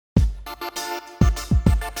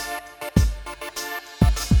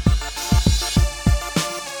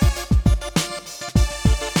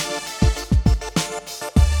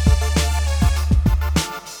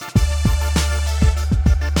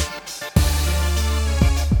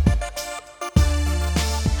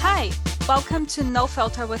Welcome to No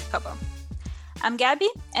Filter with Kobo. I'm Gabby,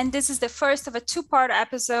 and this is the first of a two-part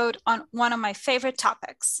episode on one of my favorite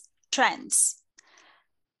topics, trends.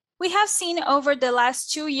 We have seen over the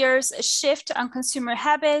last 2 years a shift on consumer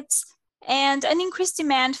habits and an increased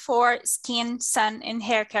demand for skin, sun, and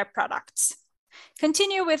hair care products.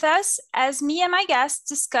 Continue with us as me and my guests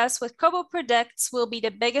discuss what Kobo predicts will be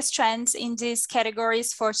the biggest trends in these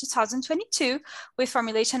categories for 2022 with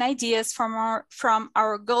formulation ideas from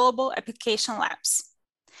our global application labs.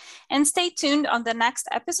 And stay tuned on the next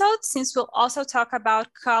episode since we'll also talk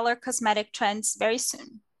about color cosmetic trends very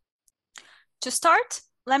soon. To start,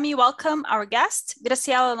 let me welcome our guest,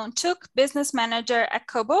 Graciela Lonchuk, Business Manager at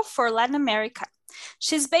Kobo for Latin America.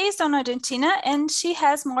 She's based on Argentina and she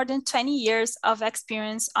has more than 20 years of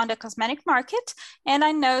experience on the cosmetic market, and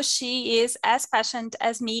I know she is as passionate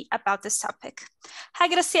as me about this topic. Hi,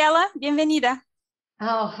 Graciela, bienvenida.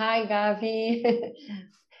 Oh, hi, Gaby.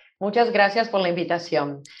 Muchas gracias por la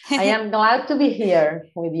invitación. I am glad to be here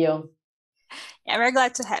with you. Yeah, we're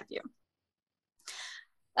glad to have you.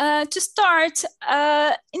 To start,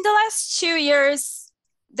 in the last 2 years,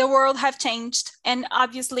 the world have changed, and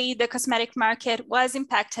obviously the cosmetic market was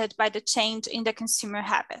impacted by the change in the consumer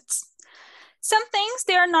habits. Some things,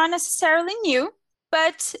 they are not necessarily new,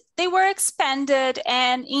 but they were expanded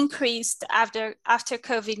and increased after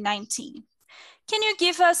COVID-19. Can you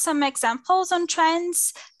give us some examples on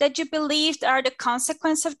trends that you believed are the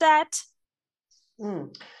consequence of that?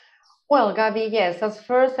 Well, Gabby, yes, at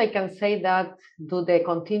first I can say that due to the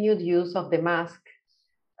continued use of the mask,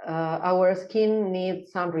 our skin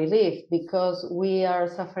needs some relief because we are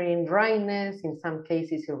suffering dryness, in some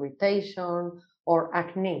cases irritation or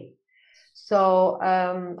acne. So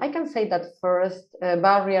I can say that first,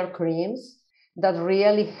 barrier creams that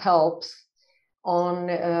really helps on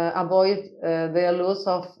avoid the loss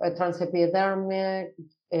of transepidermic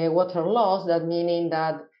water loss, that meaning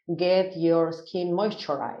that get your skin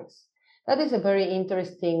moisturized. That is a very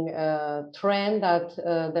interesting trend that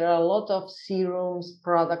there are a lot of serums,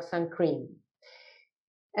 products, and cream.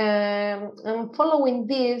 And following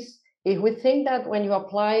this, if we think that when you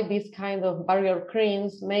apply this kind of barrier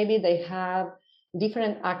creams, maybe they have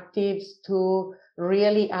different actives to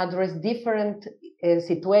really address different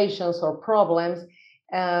situations or problems,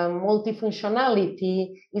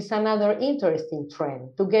 multifunctionality is another interesting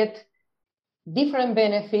trend to get different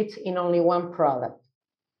benefits in only one product.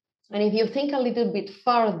 And if you think a little bit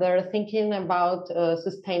further, thinking about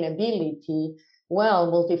sustainability, well,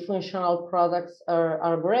 multifunctional products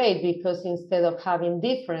are great because instead of having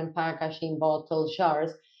different packaging, bottles,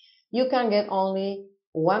 jars, you can get only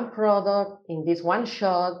one product in this one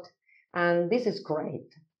shot, and this is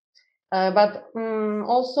great. But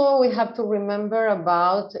also we have to remember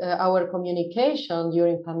about our communication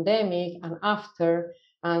during pandemic and after,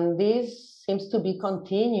 and this seems to be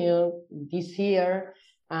continued this year.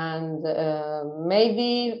 And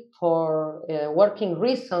maybe for working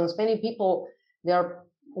reasons, many people, they are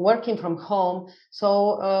working from home.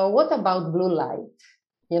 So what about blue light?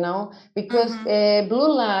 You know, because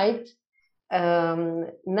blue light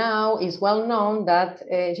now is well known that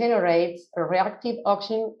generates a reactive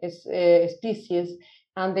oxygen species,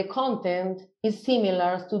 and the content is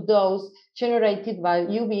similar to those generated by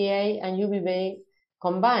UVA and UVB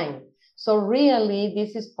combined. So really,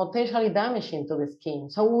 this is potentially damaging to the skin.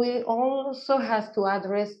 So we also have to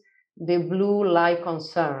address the blue light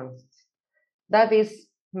concerns. That is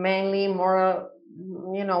mainly more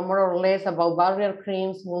or less about barrier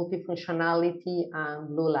creams, multifunctionality, and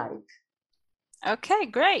blue light. Okay,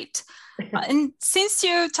 great. And since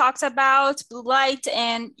you talked about blue light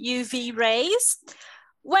and UV rays,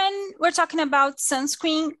 when we're talking about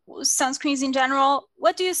sunscreens in general,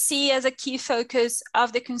 what do you see as a key focus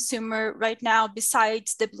of the consumer right now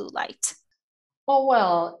besides the blue light? Oh,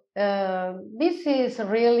 well, this is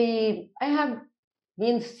really, I have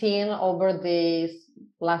been seeing over these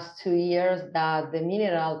last 2 years that the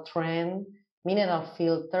mineral trend, mineral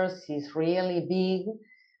filters is really big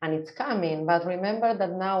and it's coming. But remember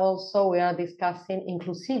that now also we are discussing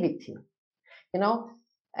inclusivity,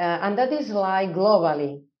 and that is like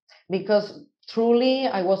globally, because truly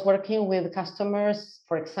I was working with customers,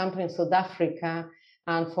 for example, in South Africa,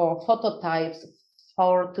 and for phototypes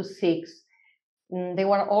 4 to 6, they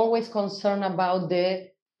were always concerned about the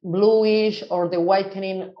bluish or the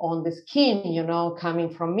whitening on the skin,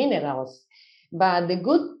 coming from minerals. But the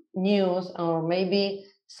good news, or maybe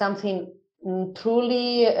something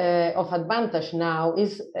truly of advantage now,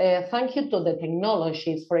 is thank you to the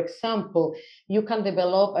technologies. For example, you can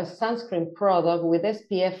develop a sunscreen product with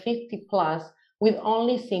SPF 50 plus with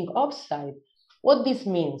only zinc oxide. What this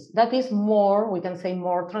means, that is more, we can say,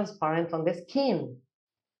 more transparent on the skin.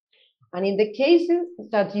 And in the cases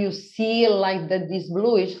that you see like this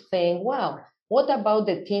bluish thing, well, what about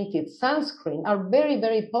the tinted sunscreen are very,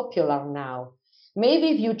 very popular now. Maybe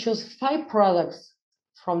if you choose 5 products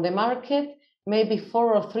from the market, maybe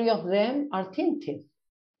 4 or 3 of them are tinted,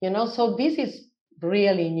 so this is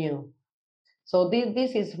really new. So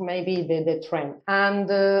this is maybe the trend. And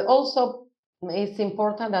also it's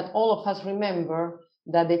important that all of us remember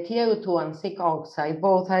that the TiO2 and zinc oxide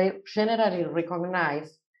both are generally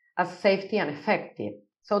recognized as safety and effective.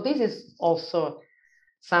 So this is also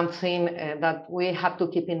something that we have to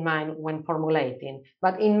keep in mind when formulating.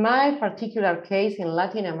 But in my particular case in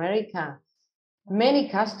Latin America, many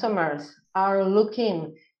customers are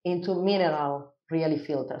looking into mineral really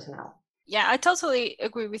filters now. Yeah, I totally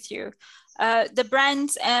agree with you. The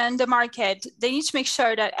brands and the market, they need to make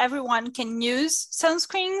sure that everyone can use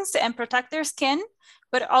sunscreens and protect their skin,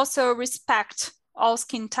 but also respect all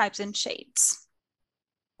skin types and shades.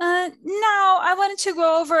 Now, I wanted to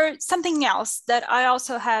go over something else that I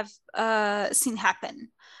also have seen happen.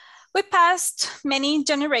 We passed many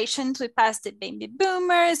generations. We passed the baby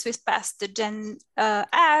boomers, we passed the Gen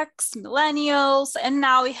X, millennials, and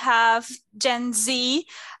now we have Gen Z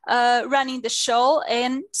running the show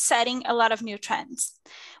and setting a lot of new trends.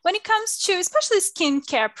 When it comes to especially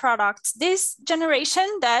skincare products, this generation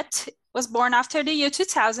that was born after the year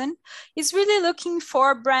 2000 is really looking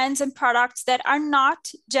for brands and products that are not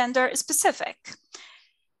gender specific.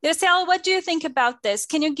 Graciela, what do you think about this?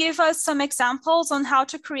 Can you give us some examples on how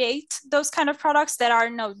to create those kind of products that are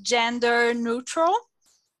gender neutral?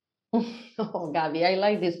 Oh, Gabby, I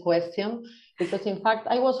like this question because in fact,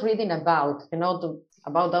 I was reading about,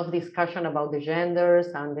 about the discussion about the genders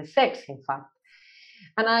and the sex, in fact.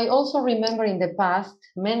 And I also remember in the past,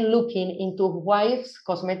 men looking into wife's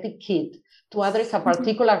cosmetic kit to address a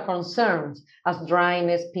particular concerns as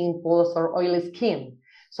dryness, pimples, or oily skin.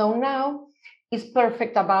 So now it's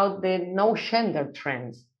perfect about the no gender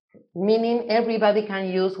trends, meaning everybody can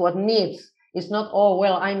use what needs. It's not, oh,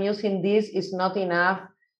 well, I'm using this, it's not enough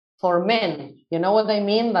for men. You know what I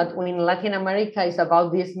mean? That in Latin America, it's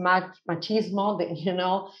about this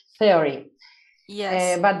machismo, theory.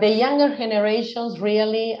 Yes. But the younger generations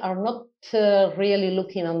really are not really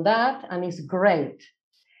looking on that, and it's great.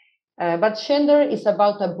 But gender is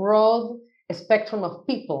about a broad spectrum of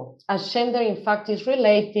people, as gender, in fact, is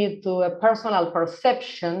related to a personal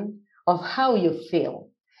perception of how you feel.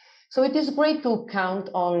 So it is great to count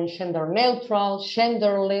on gender neutral,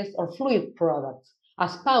 genderless, or fluid products,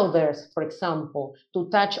 as powders, for example, to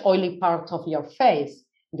touch oily parts of your face,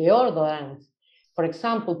 deodorant, for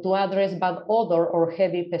example, to address bad odor or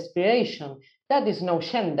heavy perspiration. That is no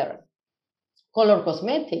gender. Color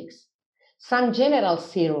cosmetics, some general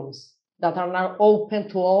serums that are now open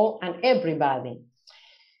to all and everybody.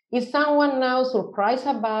 Is someone now surprised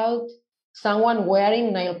about someone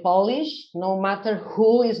wearing nail polish, no matter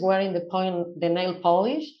who is wearing the nail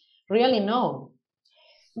polish? Really, no.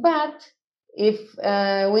 But if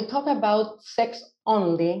we talk about sex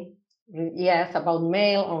only, yes, about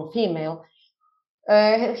male or female,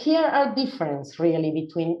 here are differences really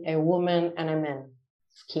between a woman and a man's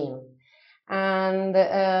skin. And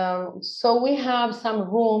so we have some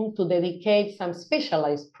room to dedicate some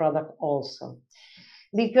specialized product also.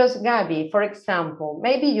 Because Gabby, for example,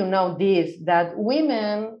 maybe you know this, that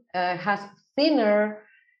women have thinner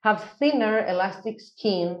elastic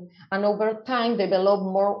skin and over time develop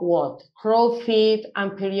more what? Crow's feet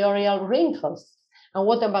and perioral wrinkles. And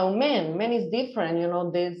what about men? Men is different,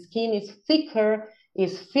 the skin is thicker,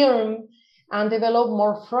 is firm, and develop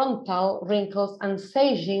more frontal wrinkles and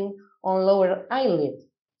saging on lower eyelid.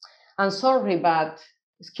 And sorry, but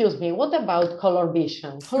excuse me, what about color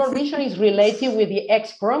vision? Color vision is related with the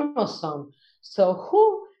X chromosome. So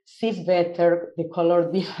who sees better the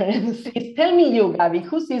color differences? Tell me you, Gabby,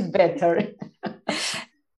 who sees better?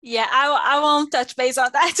 Yeah, I won't touch base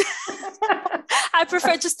on that. I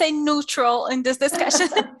prefer to stay neutral in this discussion.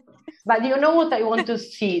 But you know what I want to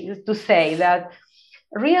say, that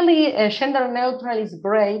really gender neutral is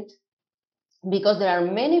great because there are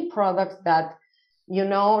many products that,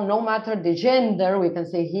 no matter the gender, we can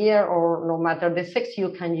say here, or no matter the sex you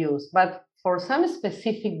can use. But for some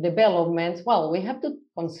specific developments, well, we have to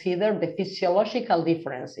consider the physiological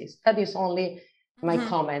differences. That is only my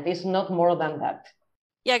comment. It's not more than that.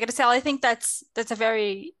 Yeah, Graciela, I think that's a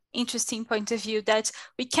very interesting point of view, that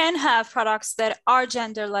we can have products that are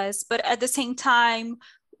genderless, but at the same time,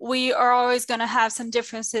 we are always going to have some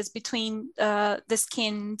differences between the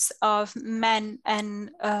skins of men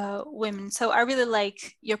and women. So I really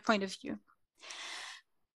like your point of view.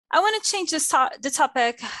 I want to change the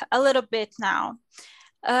topic a little bit now.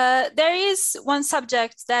 There is one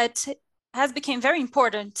subject that has become very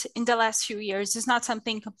important in the last few years. It's not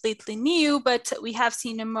something completely new, but we have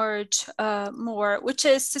seen emerge more, which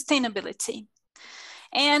is sustainability.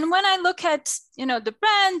 And when I look at, the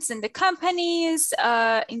brands and the companies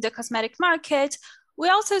in the cosmetic market, we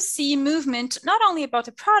also see movement not only about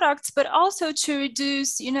the products, but also to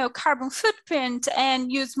reduce, carbon footprint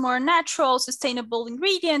and use more natural, sustainable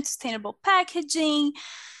ingredients, sustainable packaging.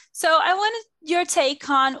 So I wanted your take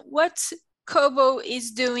on what Kobo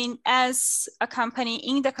is doing as a company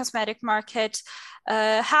in the cosmetic market.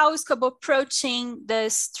 How is Kobo approaching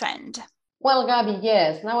this trend? Well, Gabby,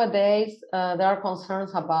 yes. Nowadays, there are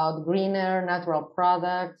concerns about greener, natural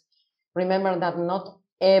products. Remember that not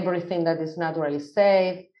everything that is natural is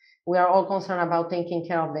safe. We are all concerned about taking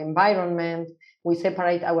care of the environment. We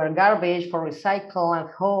separate our garbage for recycle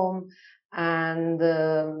at home. And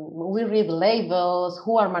we read labels,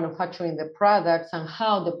 who are manufacturing the products and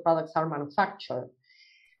how the products are manufactured.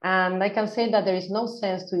 And I can say that there is no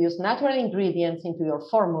sense to use natural ingredients into your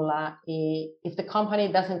formula if the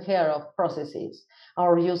company doesn't care of processes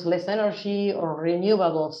or use less energy or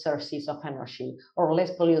renewable sources of energy or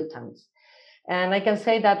less pollutants. And I can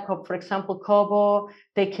say that, for example, Kobo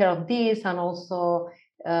take care of this, and also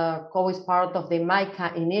Kobo is part of the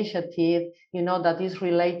MICA initiative, that is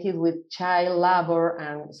related with child labor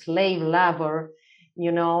and slave labor,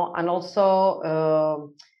 and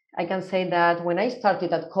also I can say that when I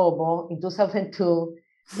started at Kobo in 2002,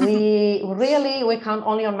 we count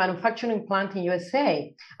only on manufacturing plant in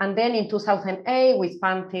USA. And then in 2008, we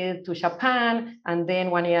expanded to Japan, and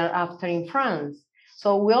then 1 year after in France.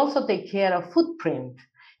 So we also take care of footprint,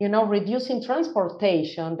 reducing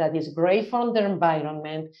transportation that is great for the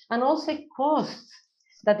environment, and also costs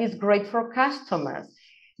that is great for customers,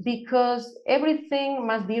 because everything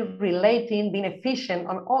must be relating, being efficient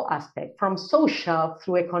on all aspects, from social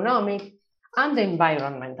through economic and the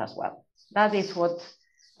environment as well. That is what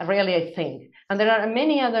really I think. And there are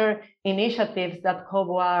many other initiatives that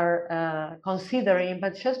Kobo are considering,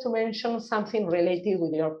 but just to mention something related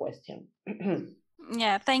with your question.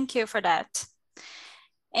 Yeah, thank you for that.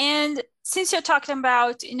 And since you're talking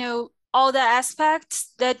about, all the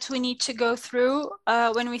aspects that we need to go through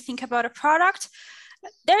when we think about a product,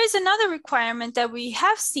 there is another requirement that we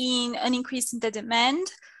have seen an increase in the demand,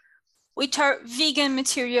 which are vegan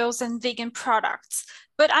materials and vegan products.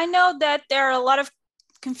 But I know that there are a lot of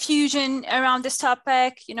confusion around this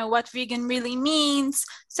topic, what vegan really means.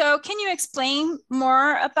 So can you explain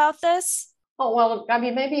more about this? Oh, well,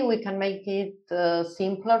 Gabby, maybe we can make it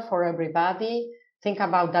simpler for everybody. Think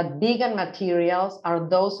about that vegan materials are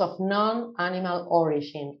those of non-animal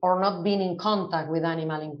origin or not being in contact with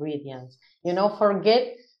animal ingredients.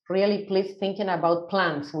 Forget really, please, thinking about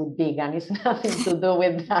plants with vegan. It's nothing to do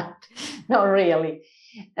with that. Not really.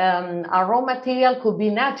 A raw material could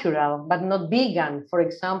be natural, but not vegan. For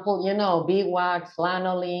example, beeswax,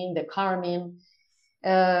 lanolin, the carmine.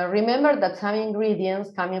 Remember that some ingredients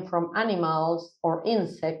coming from animals or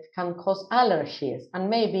insects can cause allergies, and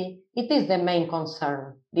maybe it is the main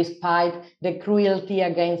concern, despite the cruelty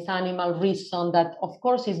against animal reason that, of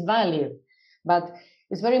course, is valid. But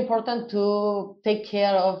it's very important to take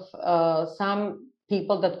care of some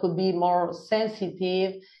people that could be more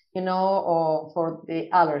sensitive, or for the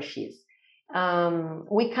allergies.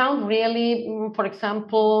 We can't really, for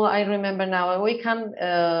example, I remember now, we can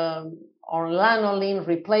or lanolin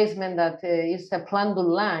replacement that is a Plandul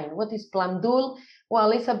line. What is Plandul?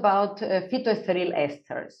 Well, it's about phytosterol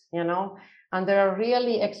esters, and there are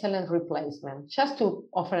really excellent replacements. Just to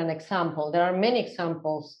offer an example, there are many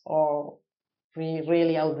examples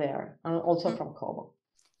really out there, and also from Kobo.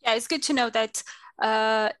 Yeah, it's good to know that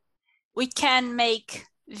we can make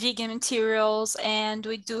vegan materials, and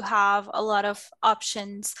we do have a lot of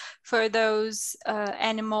options for those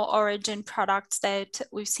animal origin products that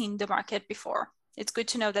we've seen in the market before. It's good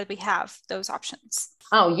to know that we have those options.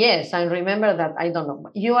 Oh, yes. I remember that. I don't know.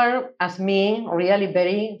 You are, as me, really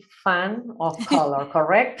very fan of color,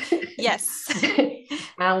 correct? Yes.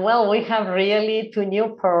 And well, we have really 2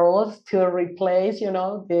 new pearls to replace,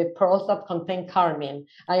 the pearls that contain carmine.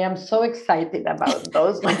 I am so excited about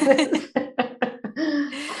those ones.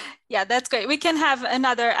 Yeah, that's great. We can have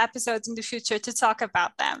another episode in the future to talk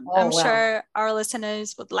about them. Oh, I'm sure our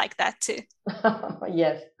listeners would like that too.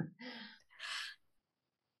 Yes.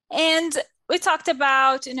 And we talked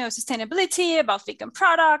about, sustainability, about vegan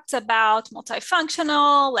products, about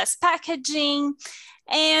multifunctional, less packaging.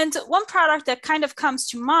 And one product that kind of comes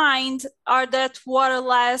to mind are that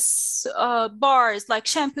waterless bars, like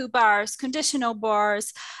shampoo bars, conditioner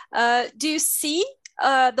bars. Do you see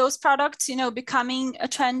those products, becoming a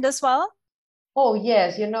trend as well? Oh,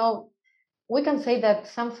 yes. We can say that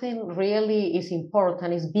something really is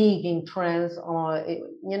important, is big in trends, or,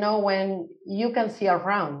 when you can see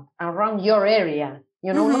around your area,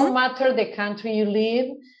 no matter the country you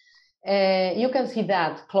live, you can see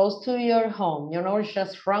that close to your home,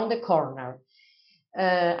 just around the corner.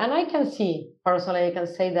 And I can say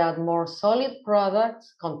that more solid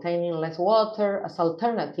products containing less water as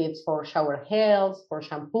alternatives for shower gels, for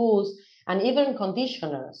shampoos, and even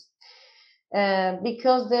conditioners.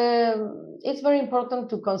 Because it's very important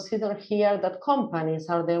to consider here that companies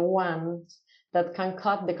are the ones that can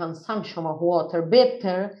cut the consumption of water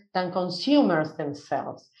better than consumers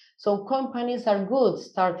themselves. So companies are good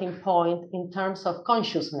starting point in terms of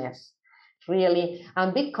consciousness, really.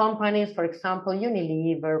 And big companies, for example,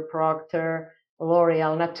 Unilever, Procter,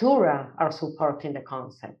 L'Oreal, Natura are supporting the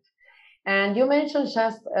concept. And you mentioned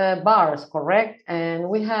just bars, correct? And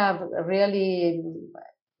we have really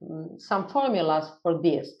some formulas for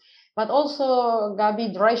this. But also,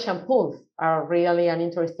 Gabi, dry shampoos are really an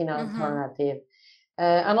interesting alternative.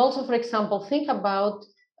 And also, for example, think about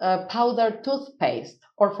powdered toothpaste,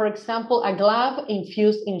 or for example, a glove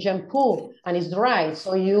infused in shampoo and it's dry.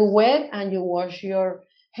 So you wet and you wash your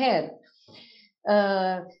head.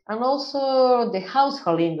 And also the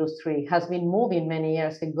household industry has been moving many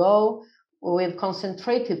years ago with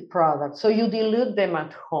concentrated products. So you dilute them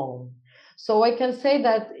at home. So I can say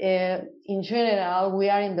that in general, we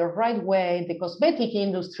are in the right way. The cosmetic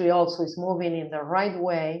industry also is moving in the right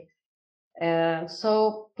way.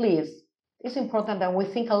 So please, it's important that we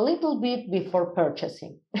think a little bit before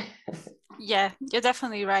purchasing. Yeah, you're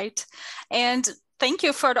definitely right. And thank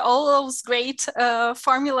you for all those great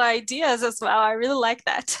formula ideas as well. I really like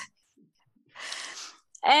that.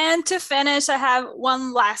 And to finish, I have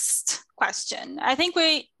one last question. I think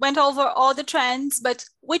we went over all the trends, but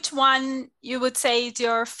which one you would say is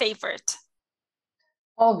your favorite?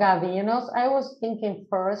 Oh, Gabi, I was thinking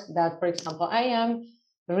first that, for example, I am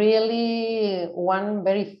really one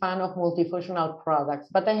very fan of multifunctional products,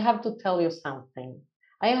 but I have to tell you something.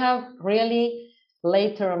 I have really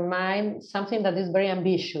later in mind something that is very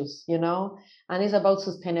ambitious, and it's about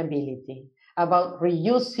sustainability, about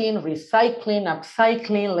reusing, recycling,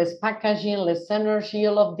 upcycling, less packaging, less energy,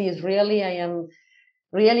 all of this. Really, I am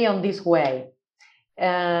really on this way.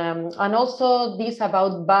 And also this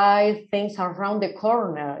about buy things around the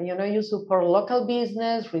corner. You support local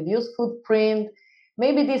business, reduce footprint.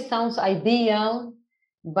 Maybe this sounds ideal,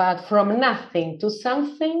 but from nothing to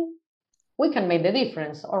something, we can make the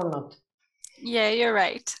difference or not. Yeah, you're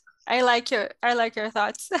right. I like your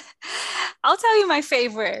thoughts. I'll tell you my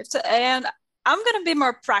favorite, and I'm going to be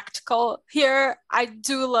more practical here. I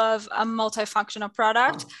do love a multifunctional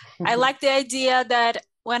product. I like the idea that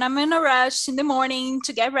when I'm in a rush in the morning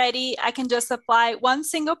to get ready, I can just apply one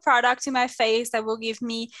single product to my face that will give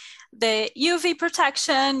me the UV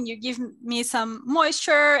protection, you give me some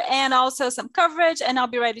moisture and also some coverage, and I'll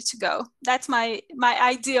be ready to go. That's my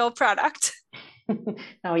ideal product.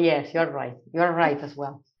 Oh, yes, you're right. You're right as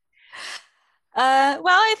well. Well,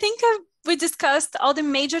 I think we discussed all the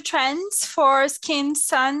major trends for skin,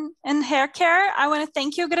 sun, and hair care. I want to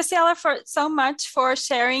thank you, Graciela, so much for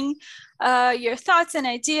sharing your thoughts and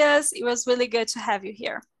ideas. It was really good to have you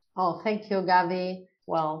here. Oh, thank you, Gabi.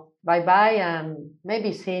 Well, bye-bye, and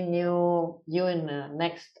maybe seeing you in the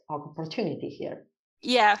next opportunity here.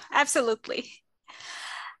 Yeah, absolutely.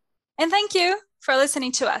 And thank you for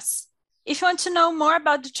listening to us. If you want to know more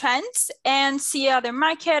about the trends and see other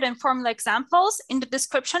market and formula examples, in the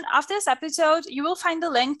description of this episode, you will find the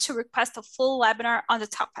link to request a full webinar on the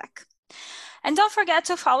topic. And don't forget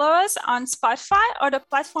to follow us on Spotify or the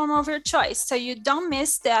platform of your choice so you don't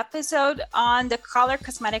miss the episode on the color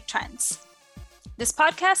cosmetic trends. This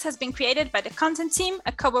podcast has been created by the content team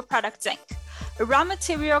at Kobo Products Inc., a raw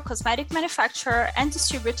material cosmetic manufacturer and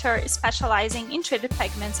distributor specializing in treated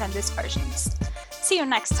pigments and dispersions. See you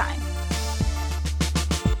next time.